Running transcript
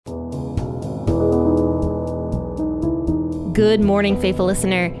Good morning, faithful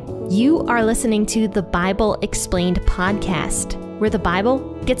listener. You are listening to the Bible Explained podcast, where the Bible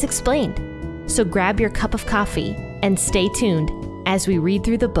gets explained. So grab your cup of coffee and stay tuned as we read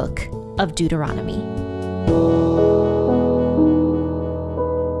through the book of Deuteronomy.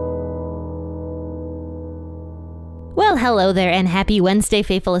 Well, hello there and happy Wednesday,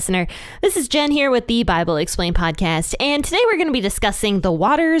 faithful listener. This is Jenn here with the Bible Explained podcast, and today we're going to be discussing the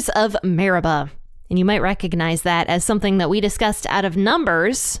waters of Meribah. And you might recognize that as something that we discussed out of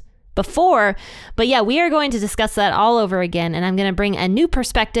Numbers before. But yeah, we are going to discuss that all over again. And I'm going to bring a new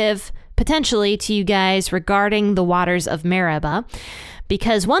perspective potentially to you guys regarding the waters of Meribah.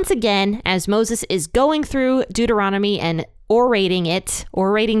 Because once again, as Moses is going through Deuteronomy and orating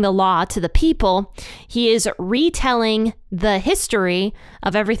the law to the people, he is retelling the history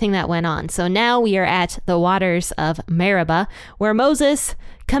of everything that went on. So now we are at the waters of Meribah, where Moses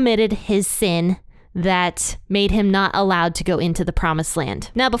committed his sin that made him not allowed to go into the promised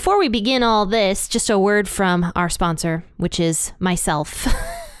land. Now, before we begin all this, just a word from our sponsor, which is myself.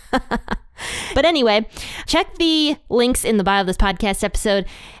 But anyway, check the links in the bio of this podcast episode,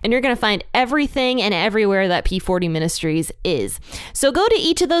 and you're going to find everything and everywhere that P40 Ministries is. So go to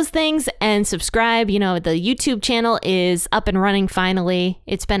each of those things and subscribe. You know, the YouTube channel is up and running finally.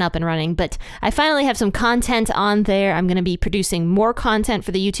 It's been up and running, but I finally have some content on there. I'm going to be producing more content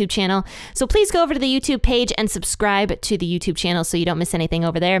for the YouTube channel. So please go over to the YouTube page and subscribe to the YouTube channel so you don't miss anything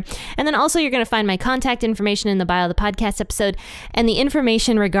over there. And then also you're going to find my contact information in the bio of the podcast episode and the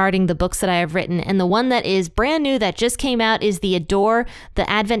information regarding the books that I have written. And the one that is brand new that just came out is the Adore, the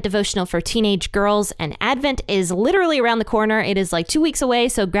Advent devotional for teenage girls. And Advent is literally around the corner. It is like 2 weeks away.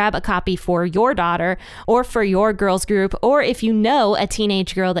 So grab a copy for your daughter or for your girls group. Or if you know a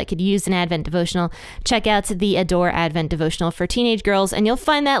teenage girl that could use an Advent devotional, check out the Adore Advent devotional for teenage girls. And you'll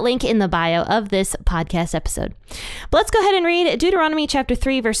find that link in the bio of this podcast episode. But let's go ahead and read Deuteronomy chapter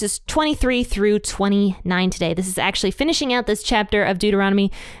 3, verses 23 through 29 today. This is actually finishing out this chapter of Deuteronomy.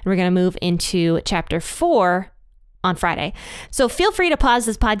 And we're going to move into chapter 4 on Friday. So feel free to pause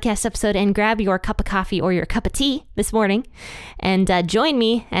this podcast episode and grab your cup of coffee or your cup of tea this morning and join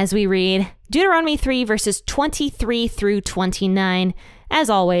me as we read Deuteronomy 3 verses 23 through 29. As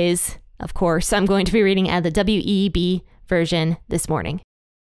always, of course, I'm going to be reading out of the WEB version this morning.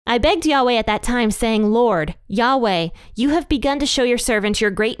 I begged Yahweh at that time, saying, Lord, Yahweh, you have begun to show your servant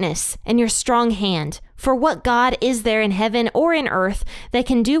your greatness and your strong hand. For what God is there in heaven or in earth that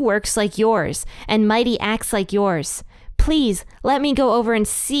can do works like yours and mighty acts like yours? Please let me go over and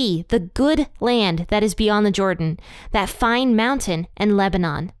see the good land that is beyond the Jordan, that fine mountain and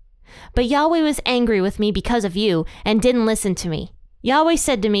Lebanon. But Yahweh was angry with me because of you and didn't listen to me. Yahweh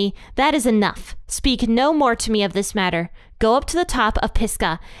said to me, that is enough. Speak no more to me of this matter. Go up to the top of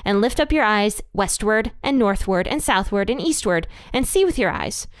Pisgah and lift up your eyes westward and northward and southward and eastward and see with your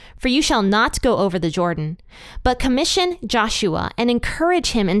eyes, for you shall not go over the Jordan. But commission Joshua and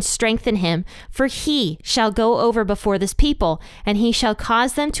encourage him and strengthen him, for he shall go over before this people, and he shall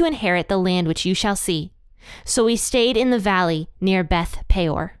cause them to inherit the land which you shall see. So we stayed in the valley near Beth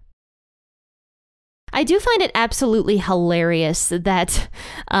Peor. I do find it absolutely hilarious that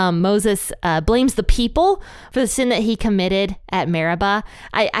Moses blames the people for the sin that he committed at Meribah.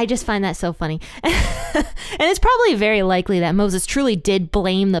 I just find that so funny. And it's probably very likely that Moses truly did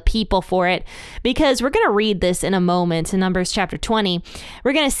blame the people for it, because we're going to read this in a moment in Numbers chapter 20.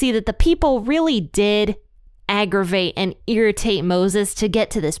 We're going to see that the people really did aggravate and irritate Moses to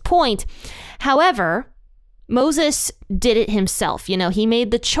get to this point. However, Moses did it himself. You know, he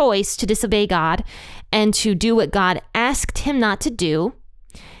made the choice to disobey God and to do what God asked him not to do,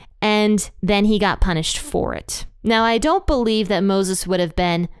 and then he got punished for it. Now, I don't believe that Moses would have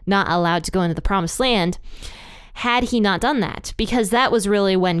been not allowed to go into the promised land had he not done that, because that was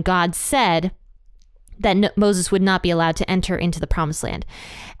really when God said that Moses would not be allowed to enter into the promised land.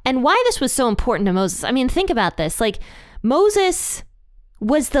 And why this was so important to Moses, I mean, think about this. Like, Moses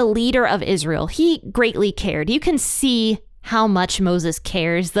was the leader of Israel. He greatly cared. You can see how much Moses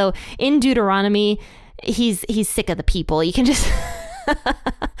cares, though in Deuteronomy, he's sick of the people. You can just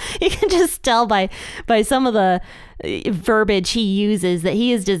you can just tell by some of the verbiage he uses that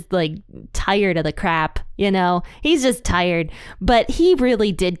he is just like tired of the crap, you know? He's just tired. But he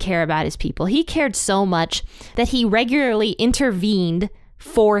really did care about his people. He cared so much that he regularly intervened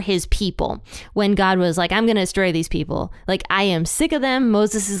for his people. When God was like, I'm going to destroy these people. Like, I am sick of them.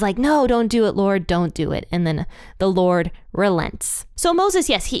 Moses is like, no, don't do it, Lord. Don't do it. And then the Lord relents. So Moses,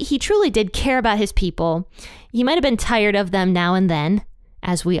 yes, he truly did care about his people. He might have been tired of them now and then,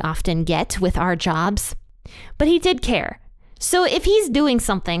 as we often get with our jobs, but he did care. So if he's doing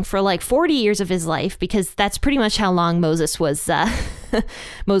something for like 40 years of his life, because that's pretty much how long Moses was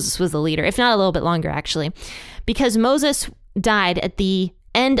Moses was the leader, if not a little bit longer, actually, because Moses died at the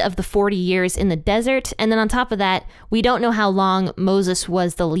end of the 40 years in the desert. And then on top of that, we don't know how long Moses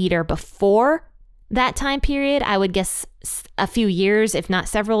was the leader before that time period. I would guess a few years, if not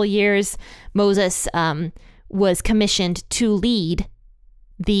several years. Moses was commissioned to lead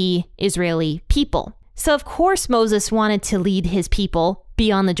the Israeli people. So of course Moses wanted to lead his people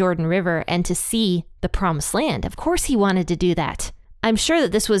beyond the Jordan River and to see the promised land. Of course he wanted to do that. I'm sure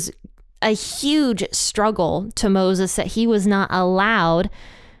that this was a huge struggle to Moses, that he was not allowed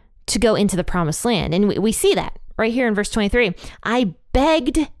to go into the promised land. And we see that right here in verse 23. I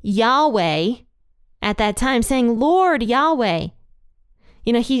begged Yahweh at that time, saying, Lord Yahweh.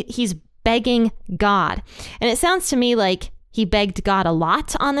 You know, he's begging God. And it sounds to me like he begged God a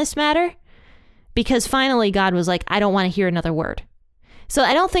lot on this matter, because finally God was like, I don't want to hear another word. So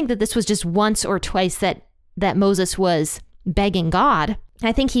I don't think that this was just once or twice that Moses was begging God.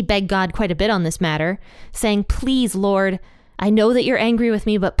 I think he begged God quite a bit on this matter, saying, please, Lord, I know that you're angry with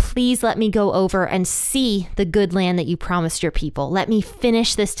me, but please let me go over and see the good land that you promised your people. Let me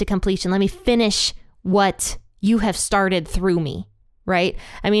finish this to completion. Let me finish what you have started through me, right?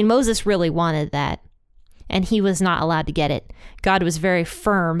 I mean, Moses really wanted that, and he was not allowed to get it. God was very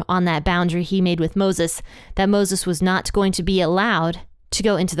firm on that boundary he made with Moses, that Moses was not going to be allowed to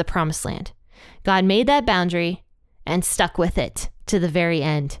go into the promised land. God made that boundary and stuck with it to the very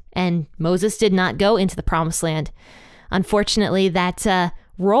end. And Moses did not go into the promised land. Unfortunately, that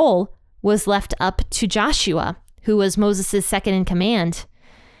role was left up to Joshua, who was Moses' second in command.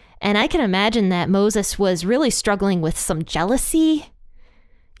 And I can imagine that Moses was really struggling with some jealousy.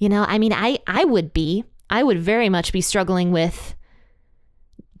 You know, I mean, I would very much be struggling with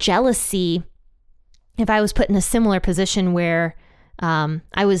jealousy if I was put in a similar position where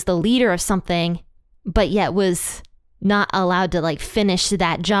I was the leader of something, but yet was not allowed to like finish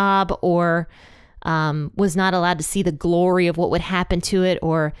that job, or was not allowed to see the glory of what would happen to it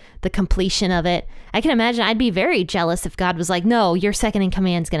or the completion of it. I can imagine I'd be very jealous if God was like, no, your second in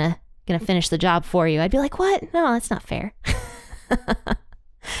command's gonna finish the job for you. I'd be like, what? No, that's not fair.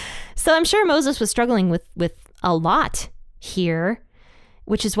 So I'm sure Moses was struggling with a lot here,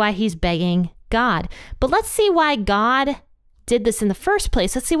 which is why he's begging God. But let's see why God did this in the first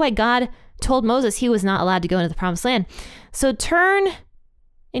place. Let's see why God told Moses he was not allowed to go into the promised land. So turn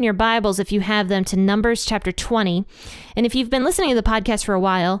in your Bibles, if you have them, to Numbers chapter 20. And if you've been listening to the podcast for a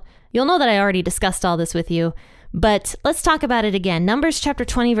while, you'll know that I already discussed all this with you. But let's talk about it again. Numbers chapter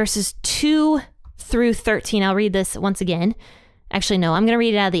 20, verses 2 through 13. I'll read this once again. Actually, no, I'm going to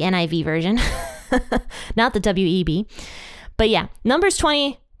read it out of the NIV version, not the WEB. But yeah, Numbers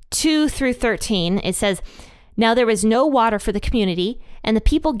 22 through 13, it says, Now there was no water for the community, and the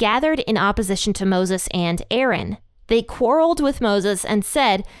people gathered in opposition to Moses and Aaron. They quarreled with Moses and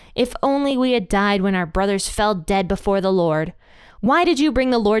said, If only we had died when our brothers fell dead before the Lord. Why did you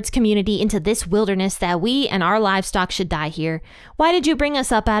bring the Lord's community into this wilderness that we and our livestock should die here? Why did you bring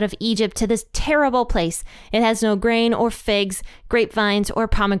us up out of Egypt to this terrible place? It has no grain or figs, grapevines or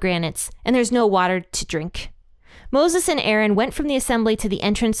pomegranates, and there's no water to drink. Moses and Aaron went from the assembly to the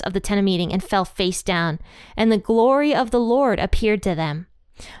entrance of the tent of meeting and fell face down, and the glory of the Lord appeared to them.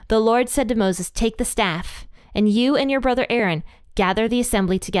 The Lord said to Moses, Take the staff, and you and your brother Aaron gather the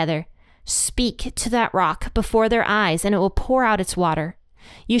assembly together. Speak to that rock before their eyes, and it will pour out its water.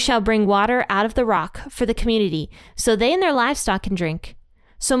 You shall bring water out of the rock for the community, so they and their livestock can drink.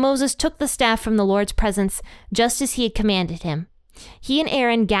 So Moses took the staff from the Lord's presence, just as he had commanded him. He and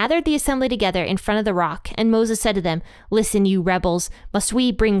Aaron gathered the assembly together in front of the rock, and Moses said to them, Listen, you rebels, must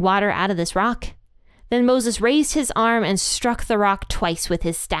we bring water out of this rock? Then Moses raised his arm and struck the rock twice with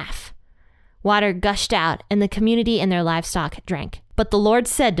his staff. Water gushed out, and the community and their livestock drank. But the Lord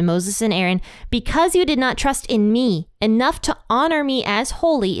said to Moses and Aaron, Because you did not trust in me enough to honor me as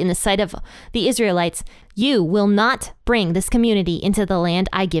holy in the sight of the Israelites, you will not bring this community into the land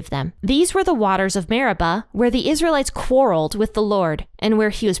I give them. These were the waters of Meribah, where the Israelites quarreled with the Lord, and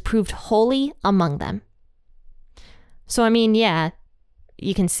where he was proved holy among them. So, I mean, yeah,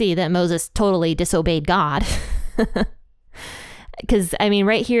 you can see that Moses totally disobeyed God. Because, I mean,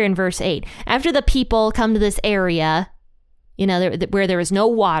 right here in verse 8, after the people come to this area, you know, where there is no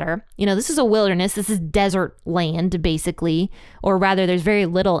water, you know, this is a wilderness, this is desert land, basically, or rather, there's very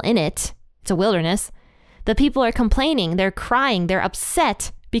little in it. It's a wilderness. The people are complaining, they're crying, they're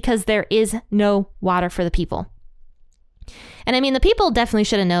upset because there is no water for the people. And I mean, the people definitely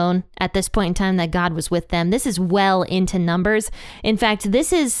should have known at this point in time that God was with them. This is well into Numbers. In fact,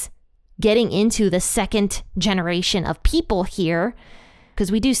 this is getting into the second generation of people here,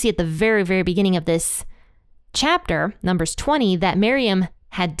 because we do see at the very, very beginning of this chapter, Numbers 20, that Miriam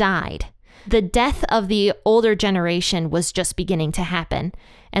had died. The death of the older generation was just beginning to happen,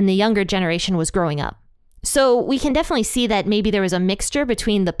 and the younger generation was growing up. So we can definitely see that maybe there was a mixture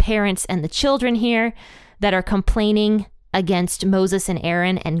between the parents and the children here that are complaining against Moses and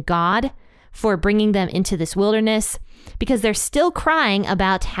Aaron and God for bringing them into this wilderness, because they're still crying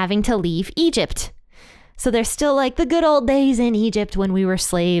about having to leave Egypt. So they're still like the good old days in Egypt when we were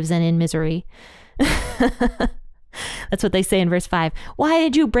slaves and in misery. That's what they say in verse 5. Why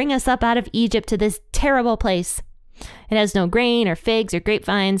did you bring us up out of Egypt to this terrible place? It has no grain or figs or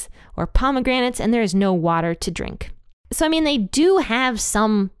grapevines or pomegranates, and there is no water to drink. So, I mean, they do have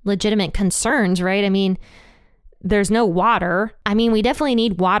some legitimate concerns, right? I mean, there's no water. I mean, we definitely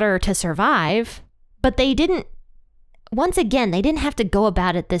need water to survive, but they didn't have to go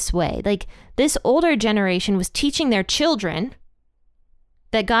about it this way. Like, this older generation was teaching their children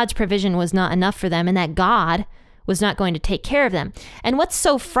that God's provision was not enough for them and that God was not going to take care of them. And what's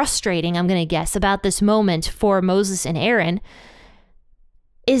so frustrating, I'm going to guess, about this moment for Moses and Aaron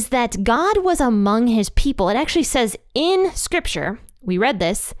is that God was among his people. It actually says in Scripture, we read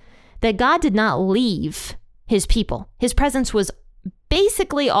this, that God did not leave his people. His presence was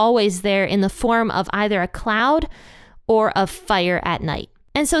basically always there in the form of either a cloud or of fire at night.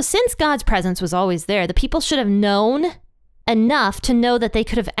 And so since God's presence was always there, the people should have known enough to know that they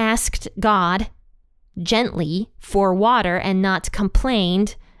could have asked God gently for water and not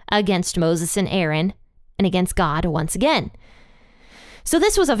complained against Moses and Aaron and against God once again. So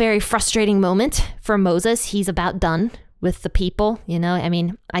this was a very frustrating moment for Moses. He's about done with the people, I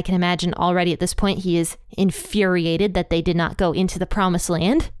mean, I can imagine already at this point he is infuriated that they did not go into the promised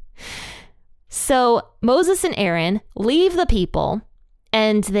land. So Moses and Aaron leave the people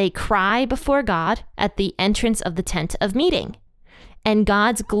and they cry before God at the entrance of the tent of meeting. And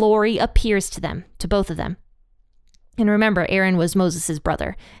God's glory appears to them, to both of them. And remember, Aaron was Moses'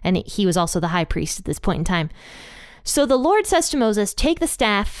 brother, and he was also the high priest at this point in time. So the Lord says to Moses, take the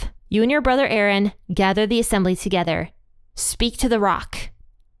staff, you and your brother Aaron, gather the assembly together, speak to the rock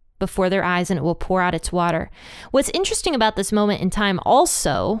before their eyes, and it will pour out its water. What's interesting about this moment in time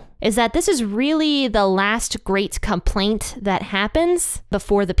also is that this is really the last great complaint that happens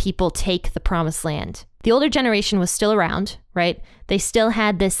before the people take the promised land. The older generation was still around, right? They still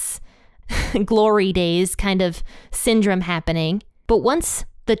had this glory days kind of syndrome happening. But once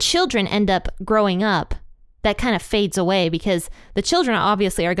the children end up growing up, that kind of fades away because the children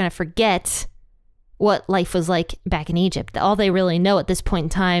obviously are going to forget what life was like back in Egypt. All they really know at this point in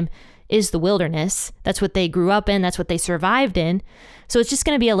time is the wilderness. That's what they grew up in. That's what they survived in. So it's just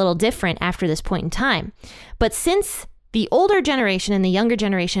going to be a little different after this point in time. But since the older generation and the younger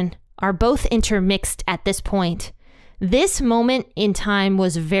generation are both intermixed at this point, this moment in time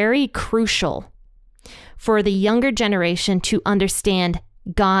was very crucial for the younger generation to understand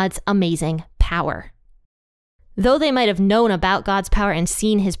God's amazing power. Though they might have known about God's power and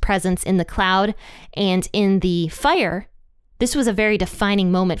seen his presence in the cloud and in the fire, this was a very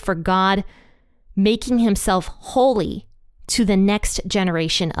defining moment for God making himself holy to the next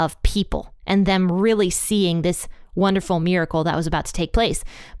generation of people and them really seeing this wonderful miracle that was about to take place.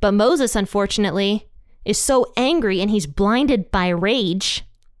 But Moses, unfortunately, is so angry and he's blinded by rage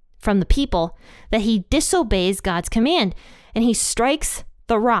from the people that he disobeys God's command and he strikes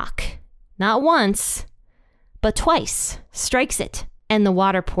the rock, not once, but twice, strikes it, and the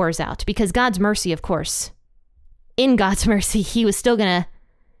water pours out. Because God's mercy, of course, in God's mercy, he was still going to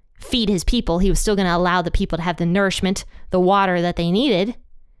feed his people. He was still going to allow the people to have the nourishment, the water that they needed,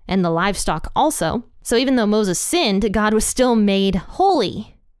 and the livestock also. So even though Moses sinned, God was still made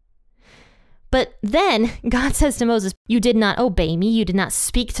holy. But then God says to Moses, you did not obey me. You did not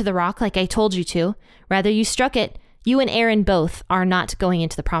speak to the rock like I told you to. Rather, you struck it. You and Aaron both are not going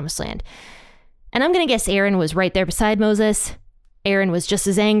into the promised land. And I'm going to guess Aaron was right there beside Moses. Aaron was just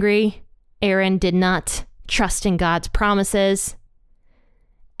as angry. Aaron did not trust in God's promises.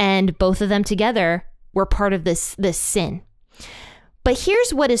 And both of them together were part of this sin. But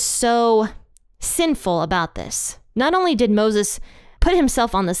here's what is so sinful about this. Not only did Moses put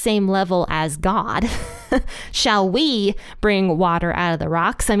himself on the same level as God, shall we bring water out of the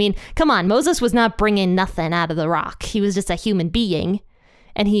rocks? I mean, come on, Moses was not bringing nothing out of the rock. He was just a human being.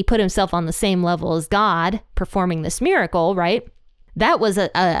 And he put himself on the same level as God, performing this miracle, right? That was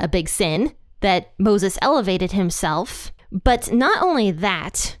a big sin, that Moses elevated himself. But not only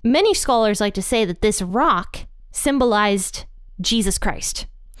that, many scholars like to say that this rock symbolized Jesus Christ.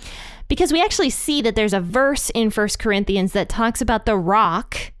 Because we actually see that there's a verse in 1 Corinthians that talks about the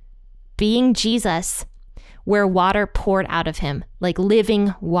rock being Jesus, where water poured out of him, like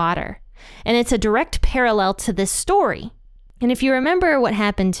living water. And it's a direct parallel to this story. And if you remember what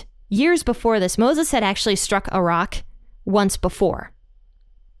happened years before this, Moses had actually struck a rock once before,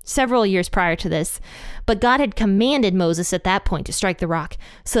 several years prior to this. But God had commanded Moses at that point to strike the rock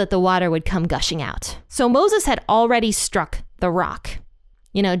so that the water would come gushing out. So Moses had already struck the rock.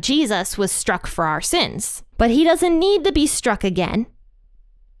 You know, Jesus was struck for our sins, but he doesn't need to be struck again.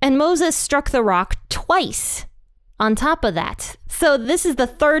 And Moses struck the rock twice on top of that. So this is the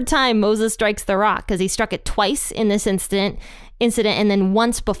third time Moses strikes the rock, because he struck it twice in this incident, and then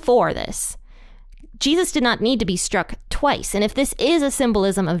once before this. Jesus did not need to be struck twice. And if this is a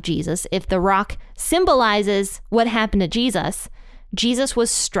symbolism of Jesus, if the rock symbolizes what happened to Jesus, Jesus was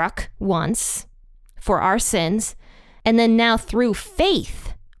struck once for our sins, and then now through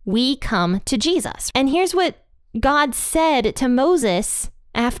faith, we come to Jesus. And here's what God said to Moses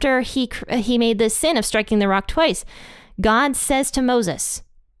after he made this sin of striking the rock twice. God says to Moses,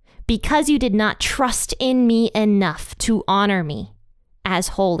 "Because you did not trust in me enough to honor me as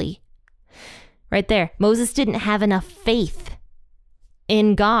holy." Right there. Moses didn't have enough faith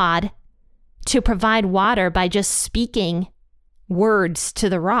in God to provide water by just speaking words to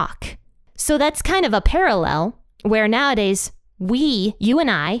the rock. So that's kind of a parallel where nowadays you and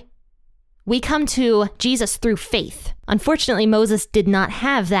I, we come to Jesus through faith. Unfortunately, Moses did not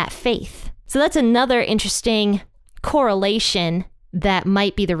have that faith. So that's another interesting correlation that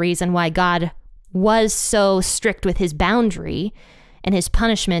might be the reason why God was so strict with his boundary and his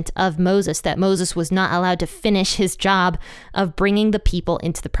punishment of Moses, that Moses was not allowed to finish his job of bringing the people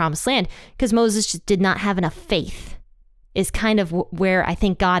into the promised land, because Moses just did not have enough faith, is kind of where I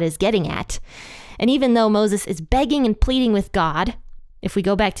think God is getting at. And even though Moses is begging and pleading with God, if we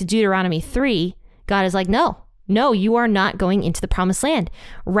go back to Deuteronomy 3, God is like, no, you are not going into the promised land.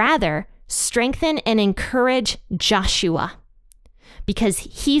 Rather, strengthen and encourage Joshua, because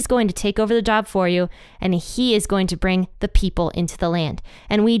he's going to take over the job for you, and he is going to bring the people into the land.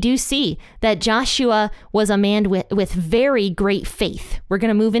 And we do see that Joshua was a man with very great faith. We're going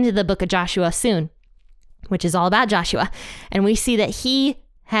to move into the book of Joshua soon, which is all about Joshua. And we see that he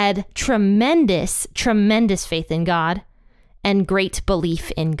had tremendous, tremendous faith in God and great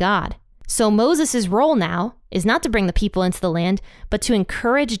belief in God. So Moses' role now is not to bring the people into the land, but to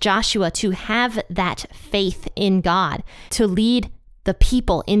encourage Joshua to have that faith in God, to lead the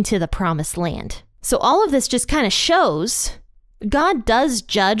people into the promised land. So all of this just kind of shows God does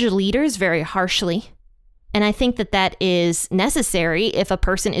judge leaders very harshly. And I think that that is necessary if a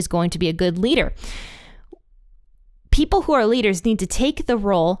person is going to be a good leader. People who are leaders need to take the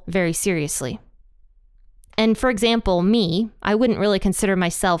role very seriously. And for example, I wouldn't really consider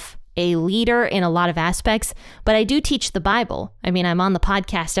myself a leader in a lot of aspects, but I do teach the Bible. I mean, I'm on the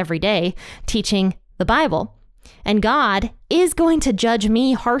podcast every day teaching the Bible. And God is going to judge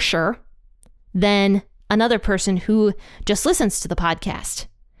me harsher than another person who just listens to the podcast.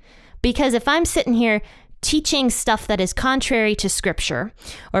 Because if I'm sitting here teaching stuff that is contrary to Scripture,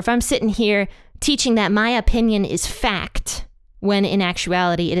 or if I'm sitting here teaching that my opinion is fact, when in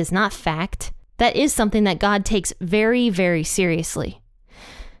actuality it is not fact, that is something that God takes very, very seriously.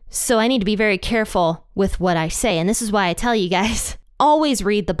 So I need to be very careful with what I say. And this is why I tell you guys, always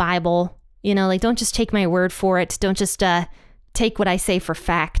read the Bible. You know, like, don't just take my word for it. Don't just take what I say for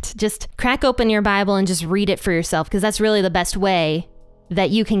fact. Just crack open your Bible and just read it for yourself, because that's really the best way that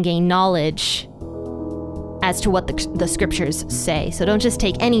you can gain knowledge as to what the scriptures say. So don't just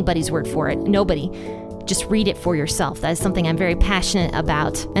take anybody's word for it. Nobody. Just read it for yourself. That is something I'm very passionate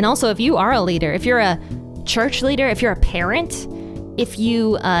about. And also, if you are a leader, if you're a church leader, if you're a parent, if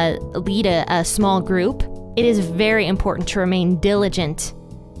you lead a small group, it is very important to remain diligent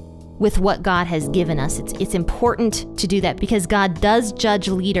with what God has given us. It's important to do that, because God does judge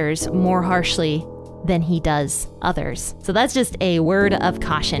leaders more harshly than he does others. So that's just a word of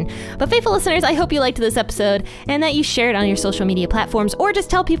caution. But faithful listeners, I hope you liked this episode and that you share it on your social media platforms, or just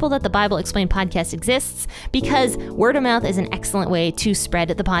tell people that the Bible Explained podcast exists, because word of mouth is an excellent way to spread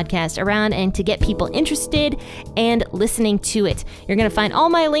the podcast around and to get people interested and listening to it. You're going to find all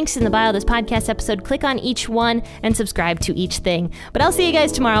my links in the bio of this podcast episode. Click on each one and subscribe to each thing. But I'll see you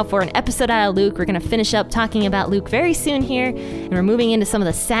guys tomorrow for an episode out of Luke. We're going to finish up talking about Luke very soon here, and we're moving into some of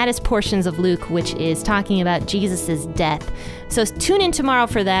the saddest portions of Luke, which is talking about Jesus' death. So tune in tomorrow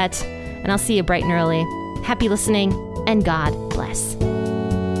for that, and I'll see you bright and early. Happy listening, and God bless.